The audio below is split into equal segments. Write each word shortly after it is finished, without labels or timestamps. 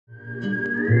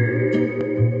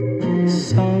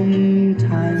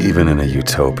Even in a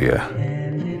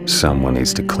utopia, someone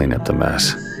needs to clean up the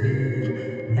mess.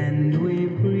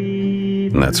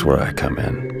 And that's where I come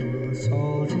in.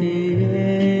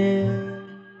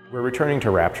 We're returning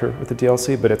to Rapture with the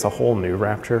DLC, but it's a whole new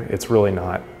Rapture. It's really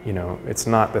not, it's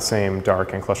not the same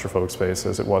dark and claustrophobic space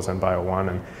as it was in Bio 1.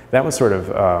 And that was sort of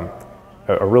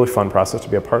a really fun process to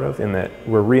be a part of, in that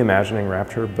we're reimagining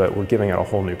Rapture, but we're giving it a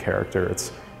whole new character.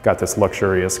 It's got this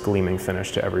luxurious, gleaming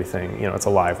finish to everything. It's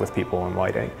alive with people and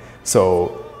lighting.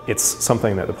 So it's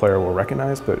something that the player will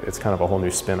recognize, but it's kind of a whole new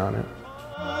spin on it.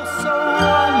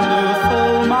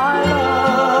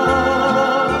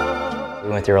 We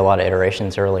went through a lot of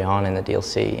iterations early on in the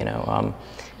DLC, and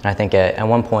I think at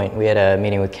one point we had a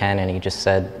meeting with Ken and he just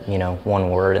said,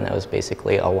 one word, and that was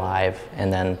basically alive.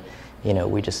 And then,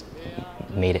 we just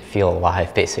made it feel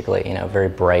alive, basically, very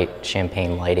bright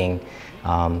champagne lighting,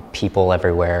 people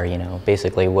everywhere,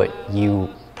 basically what you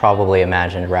probably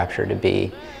imagined Rapture to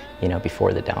be,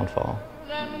 before the downfall.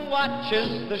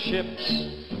 Watches the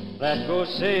ships that go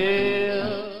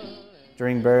sail.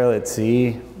 During Burial at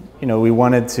Sea, we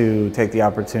wanted to take the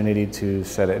opportunity to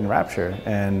set it in Rapture,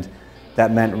 and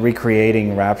that meant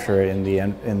recreating Rapture in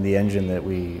the engine that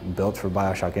we built for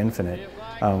Bioshock Infinite,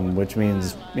 which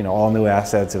means all new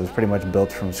assets. It was pretty much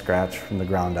built from scratch, from the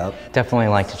ground up. Definitely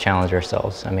like to challenge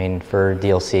ourselves. I mean, for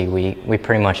DLC, we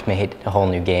pretty much made a whole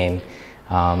new game,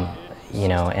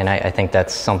 and I think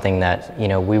that's something that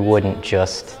we wouldn't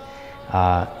just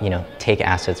take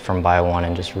assets from Bio 1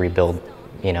 and just rebuild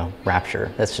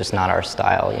Rapture. That's just not our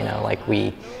style, like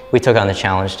we took on the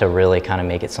challenge to really kind of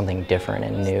make it something different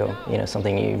and new,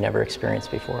 something you've never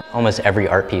experienced before. Almost every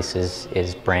art piece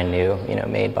is brand new,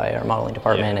 made by our modeling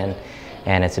department,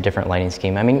 and it's a different lighting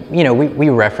scheme. I mean, we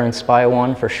referenced Bio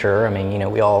 1 for sure. I mean,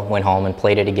 we all went home and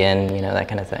played it again, that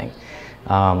kind of thing.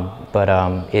 But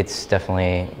it's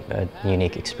definitely a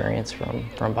unique experience from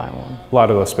Bio 1. A lot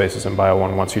of those spaces in Bio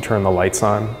 1, once you turn the lights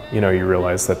on, you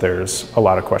realize that there's a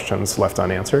lot of questions left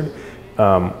unanswered.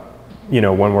 When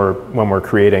we're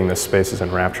creating the spaces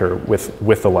in Rapture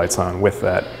with the lights on, with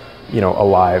that,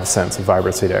 alive sense of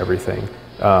vibrancy to everything,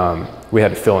 we had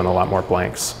to fill in a lot more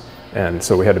blanks. And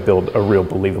so we had to build a real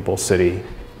believable city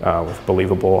with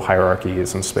believable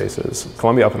hierarchies and spaces.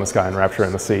 Columbia Up in the Sky and Rapture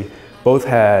in the Sea both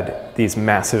had these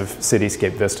massive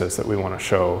cityscape vistas that we want to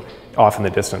show off in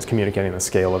the distance, communicating the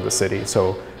scale of the city.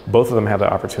 So both of them have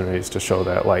the opportunities to show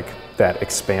that, that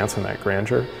expanse and that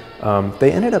grandeur.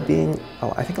 They ended up being,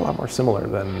 I think, a lot more similar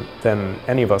than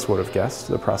any of us would have guessed,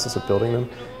 the process of building them.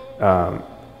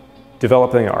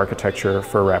 Developing an architecture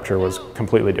for Rapture was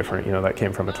completely different. That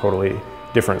came from a totally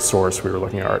different source. We were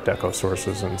looking at Art Deco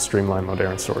sources and streamlined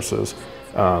modern sources.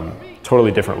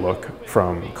 Totally different look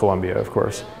from Columbia, of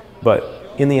course.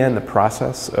 But in the end, the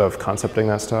process of concepting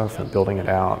that stuff and building it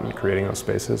out and creating those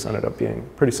spaces ended up being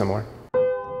pretty similar.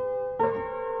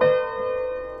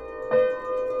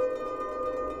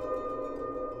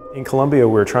 In Columbia,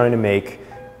 we're trying to make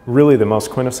really the most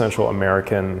quintessential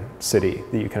American city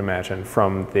that you can imagine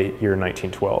from the year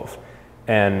 1912.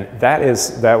 And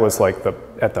that was like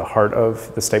at the heart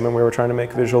of the statement we were trying to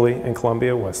make visually in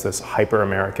Columbia, was this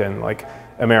hyper-American,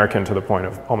 American to the point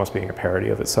of almost being a parody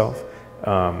of itself.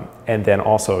 And then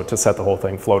also to set the whole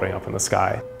thing floating up in the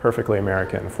sky. Perfectly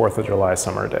American, 4th of July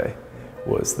summer day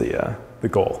was the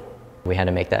goal. We had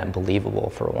to make that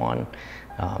believable, for one.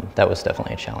 That was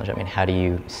definitely a challenge. I mean, how do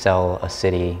you sell a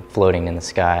city floating in the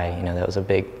sky? That was a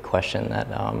big question that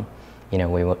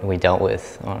we dealt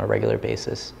with on a regular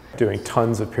basis. Doing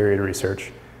tons of period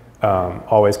research,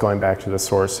 always going back to the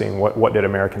source, seeing what did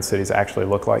American cities actually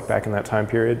look like back in that time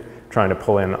period, trying to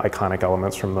pull in iconic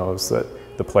elements from those that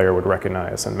the player would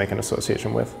recognize and make an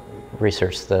association with.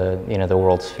 Research the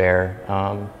World's Fair.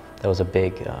 That was a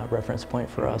big reference point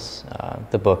for us.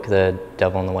 The book, The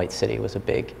Devil in the White City, was a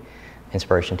big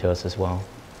inspiration to us as well.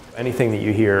 Anything that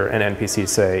you hear an NPC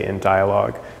say in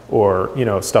dialogue, or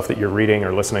stuff that you're reading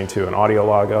or listening to an audio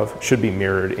log of, should be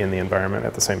mirrored in the environment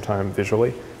at the same time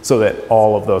visually, so that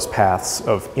all of those paths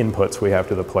of inputs we have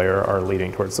to the player are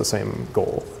leading towards the same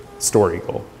goal, story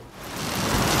goal.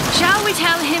 Shall we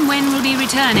tell him when we'll be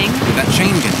returning? Did that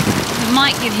change anything? It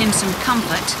might give him some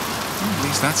comfort. Well, at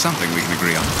least that's something we can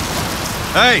agree on.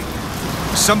 Hey!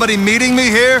 Somebody meeting me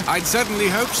here? I'd certainly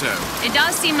hope so. It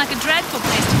does seem like a dreadful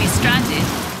place to be stranded.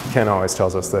 Ken always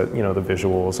tells us that, the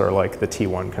visuals are like the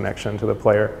T1 connection to the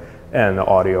player, and the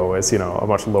audio is, a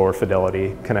much lower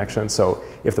fidelity connection. So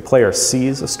if the player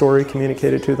sees a story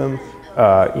communicated to them,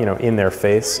 in their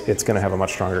face, it's going to have a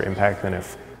much stronger impact than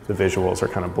if the visuals are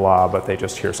kind of blah, but they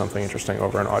just hear something interesting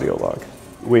over an audio log.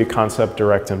 We concept,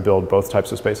 direct, and build both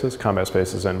types of spaces, combat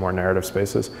spaces and more narrative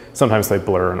spaces. Sometimes they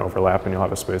blur and overlap and you'll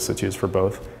have a space that's used for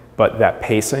both. But that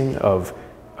pacing of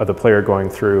the player going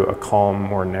through a calm,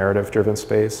 more narrative-driven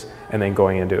space and then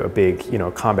going into a big,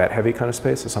 combat-heavy kind of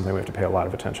space is something we have to pay a lot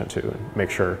of attention to and make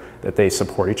sure that they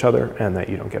support each other and that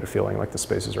you don't get a feeling like the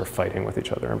spaces are fighting with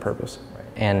each other on purpose.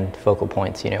 And focal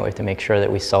points, we have to make sure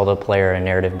that we sell the player a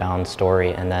narrative-bound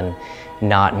story and then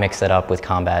not mix it up with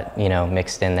combat,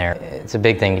 mixed in there. It's a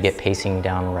big thing to get pacing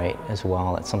down right as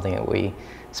well. That's something that we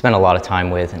spend a lot of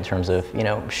time with in terms of,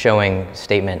 showing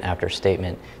statement after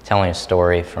statement, telling a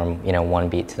story from, one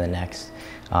beat to the next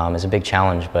is a big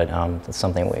challenge, but it's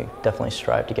something we definitely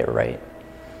strive to get right.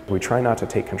 We try not to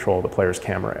take control of the player's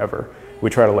camera ever. We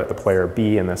try to let the player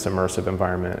be in this immersive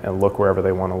environment and look wherever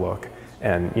they want to look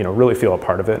and, really feel a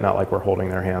part of it, not like we're holding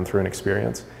their hand through an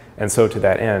experience. And so to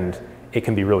that end, it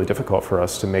can be really difficult for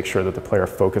us to make sure that the player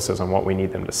focuses on what we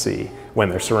need them to see when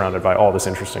they're surrounded by all this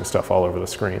interesting stuff all over the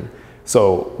screen.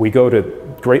 So we go to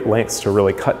great lengths to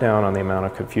really cut down on the amount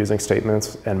of confusing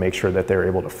statements and make sure that they're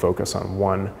able to focus on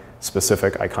one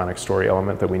specific iconic story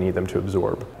element that we need them to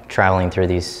absorb. Traveling through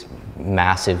these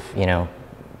massive,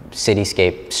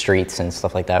 cityscape streets and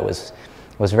stuff like that was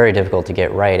very difficult to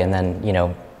get right. And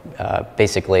then,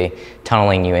 basically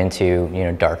tunneling you into,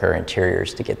 darker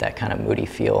interiors to get that kind of moody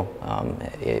feel.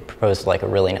 It proposed like a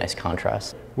really nice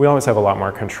contrast. We always have a lot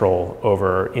more control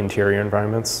over interior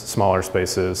environments, smaller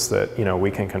spaces that,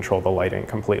 we can control the lighting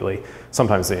completely.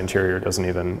 Sometimes the interior doesn't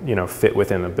even, fit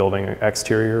within the building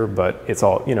exterior, but it's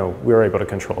all, we're able to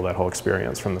control that whole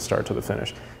experience from the start to the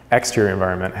finish. Exterior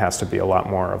environment has to be a lot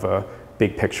more of a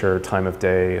big picture, time of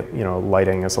day,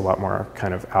 lighting is a lot more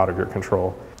kind of out of your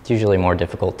control. It's usually more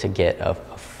difficult to get a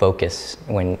focus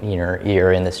when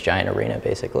you're in this giant arena,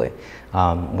 basically.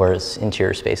 Whereas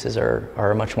interior spaces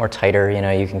are much more tighter.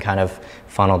 You can kind of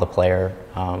funnel the player.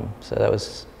 So that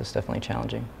was definitely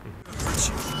challenging.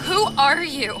 Who are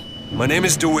you? My name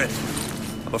is DeWitt.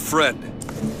 I'm a friend.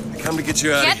 I come to get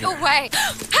you out of here. Get away!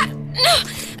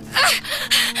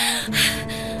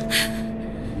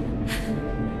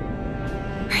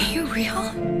 Are you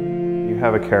real? You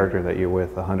have a character that you're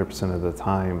with 100% of the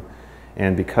time,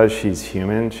 and because she's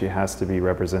human, she has to be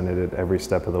represented at every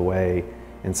step of the way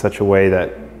in such a way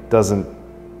that doesn't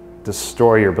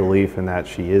destroy your belief in that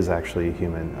she is actually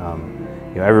human.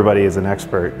 Everybody is an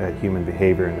expert at human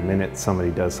behavior, and the minute somebody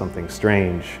does something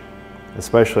strange,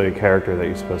 especially a character that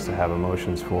you're supposed to have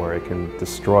emotions for, it can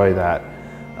destroy that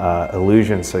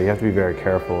illusion, so you have to be very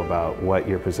careful about what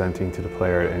you're presenting to the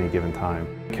player at any given time.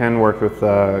 Ken worked with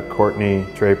Courtney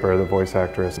Draper, the voice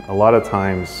actress. A lot of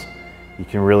times you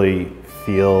can really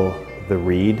feel the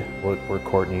read, what were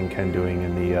Courtney and Ken doing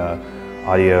in the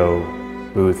audio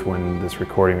booth when this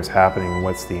recording was happening, and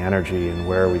what's the energy and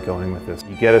where are we going with this.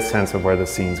 You get a sense of where the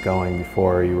scene's going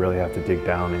before you really have to dig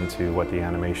down into what the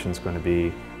animation's going to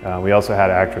be. We also had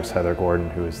actress Heather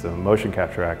Gordon, who is the motion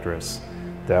capture actress,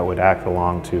 that would act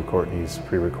along to Courtney's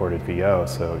pre-recorded VO,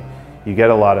 so you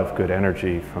get a lot of good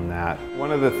energy from that.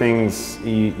 One of the things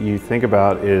you think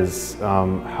about is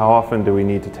how often do we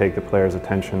need to take the player's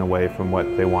attention away from what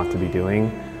they want to be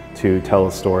doing to tell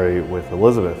a story with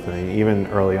Elizabeth. I mean, even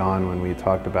early on when we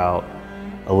talked about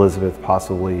Elizabeth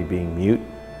possibly being mute,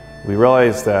 we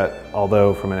realized that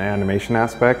although from an animation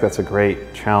aspect that's a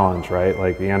great challenge, right?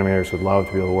 Like the animators would love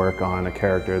to be able to work on a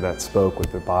character that spoke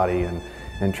with their body and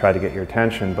try to get your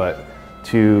attention, but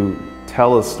to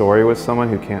tell a story with someone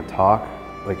who can't talk,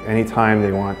 like anytime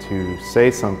they want to say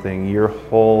something, your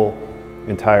whole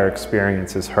entire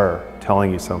experience is her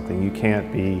telling you something. You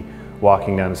can't be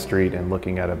walking down the street and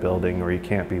looking at a building, or you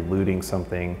can't be looting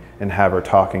something and have her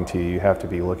talking to you. You have to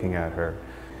be looking at her.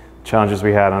 Challenges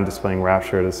we had on displaying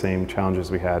Rapture are the same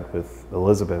challenges we had with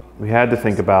Elizabeth. We had to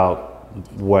think about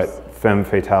what femme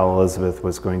fatale Elizabeth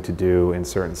was going to do in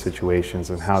certain situations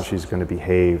and how she's going to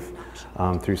behave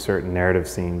through certain narrative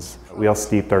scenes. We all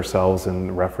steeped ourselves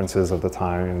in references of the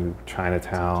time,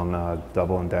 Chinatown,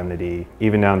 Double Indemnity,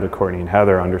 even down to Courtney and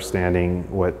Heather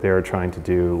understanding what they were trying to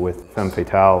do with femme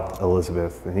fatale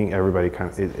Elizabeth. I think everybody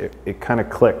it kind of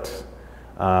clicked.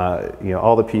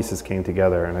 All the pieces came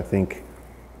together, and I think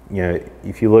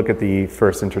if you look at the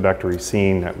first introductory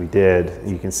scene that we did,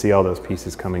 you can see all those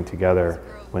pieces coming together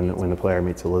when the player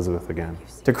meets Elizabeth again.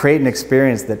 To create an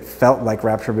experience that felt like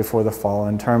Rapture Before the Fall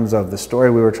in terms of the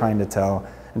story we were trying to tell,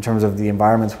 in terms of the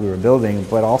environments we were building,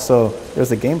 but also there's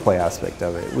the gameplay aspect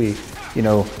of it.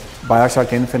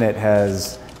 Bioshock Infinite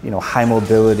has, high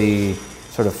mobility,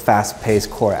 sort of fast-paced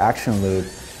core action loop,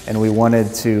 and we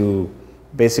wanted to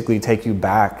basically take you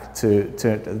back to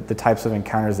the types of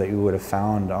encounters that you would have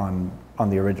found on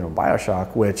the original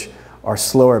Bioshock, which are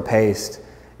slower paced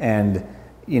and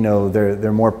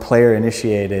they're more player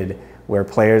initiated, where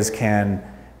players can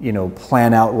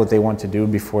plan out what they want to do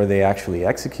before they actually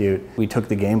execute. We took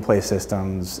the gameplay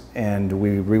systems and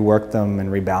we reworked them and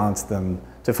rebalanced them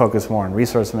to focus more on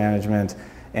resource management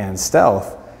and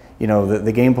stealth.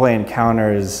 The gameplay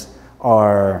encounters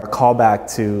are a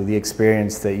callback to the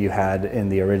experience that you had in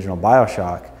the original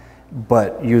Bioshock,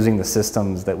 but using the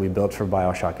systems that we built for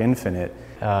Bioshock Infinite.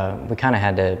 We kind of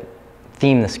had to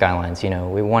theme the skylines.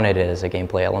 We wanted it as a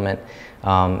gameplay element,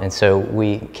 and so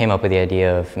we came up with the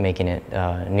idea of making it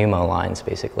pneumo lines,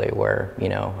 basically, where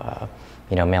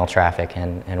mail traffic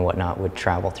and whatnot would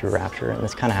travel through Rapture, and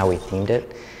that's kind of how we themed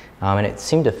it. And it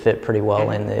seemed to fit pretty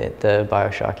well in the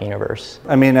Bioshock universe.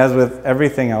 I mean, as with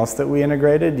everything else that we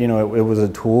integrated, it was a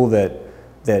tool that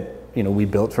we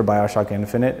built for Bioshock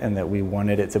Infinite, and that we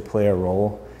wanted it to play a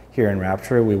role here in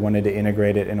Rapture. We wanted to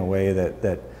integrate it in a way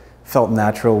that felt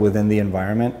natural within the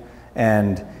environment,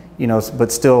 and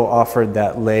but still offered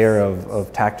that layer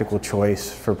of tactical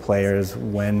choice for players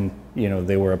when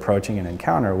they were approaching an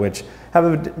encounter, which have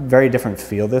a very different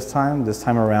feel this time. This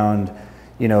time around,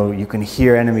 you can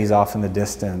hear enemies off in the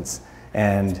distance,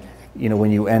 and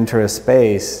when you enter a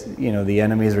space, the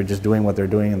enemies are just doing what they're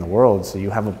doing in the world, so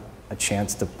you have a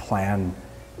chance to plan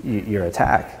your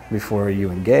attack before you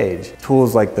engage.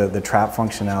 Tools like the trap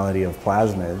functionality of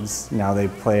plasmids, now they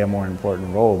play a more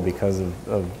important role because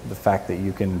of the fact that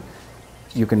you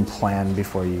can plan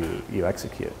before you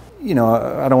execute. I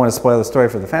don't want to spoil the story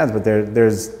for the fans, but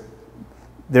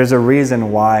there's a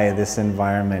reason why this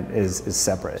environment is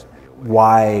separate,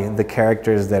 why the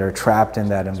characters that are trapped in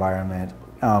that environment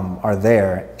are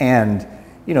there, and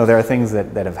there are things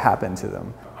that have happened to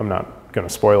them. I'm not going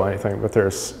to spoil anything, but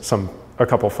there's a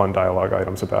couple fun dialogue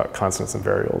items about constants and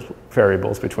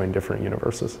variables between different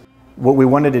universes. What we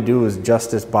wanted to do was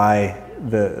justice by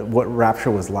what Rapture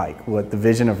was like, what the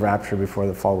vision of Rapture before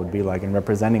the fall would be like, and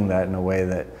representing that in a way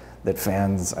that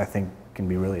fans, I think, can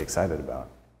be really excited about.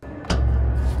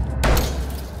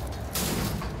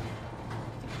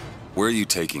 Where are you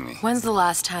taking me? When's the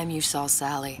last time you saw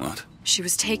Sally? What? She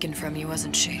was taken from you,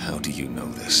 wasn't she? How do you know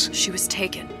this? She was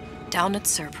taken, down at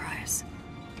Surprise.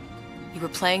 You were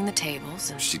playing the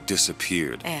tables and... She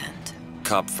disappeared. And?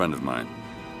 Cop friend of mine,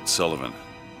 Sullivan,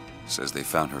 says they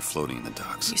found her floating in the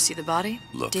docks. You see the body?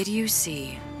 Look. Did you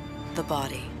see the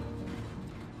body?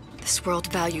 This world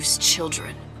values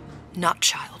children, not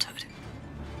childhood.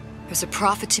 There's a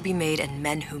profit to be made and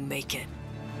men who make it.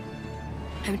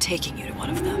 I'm taking you to one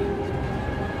of them.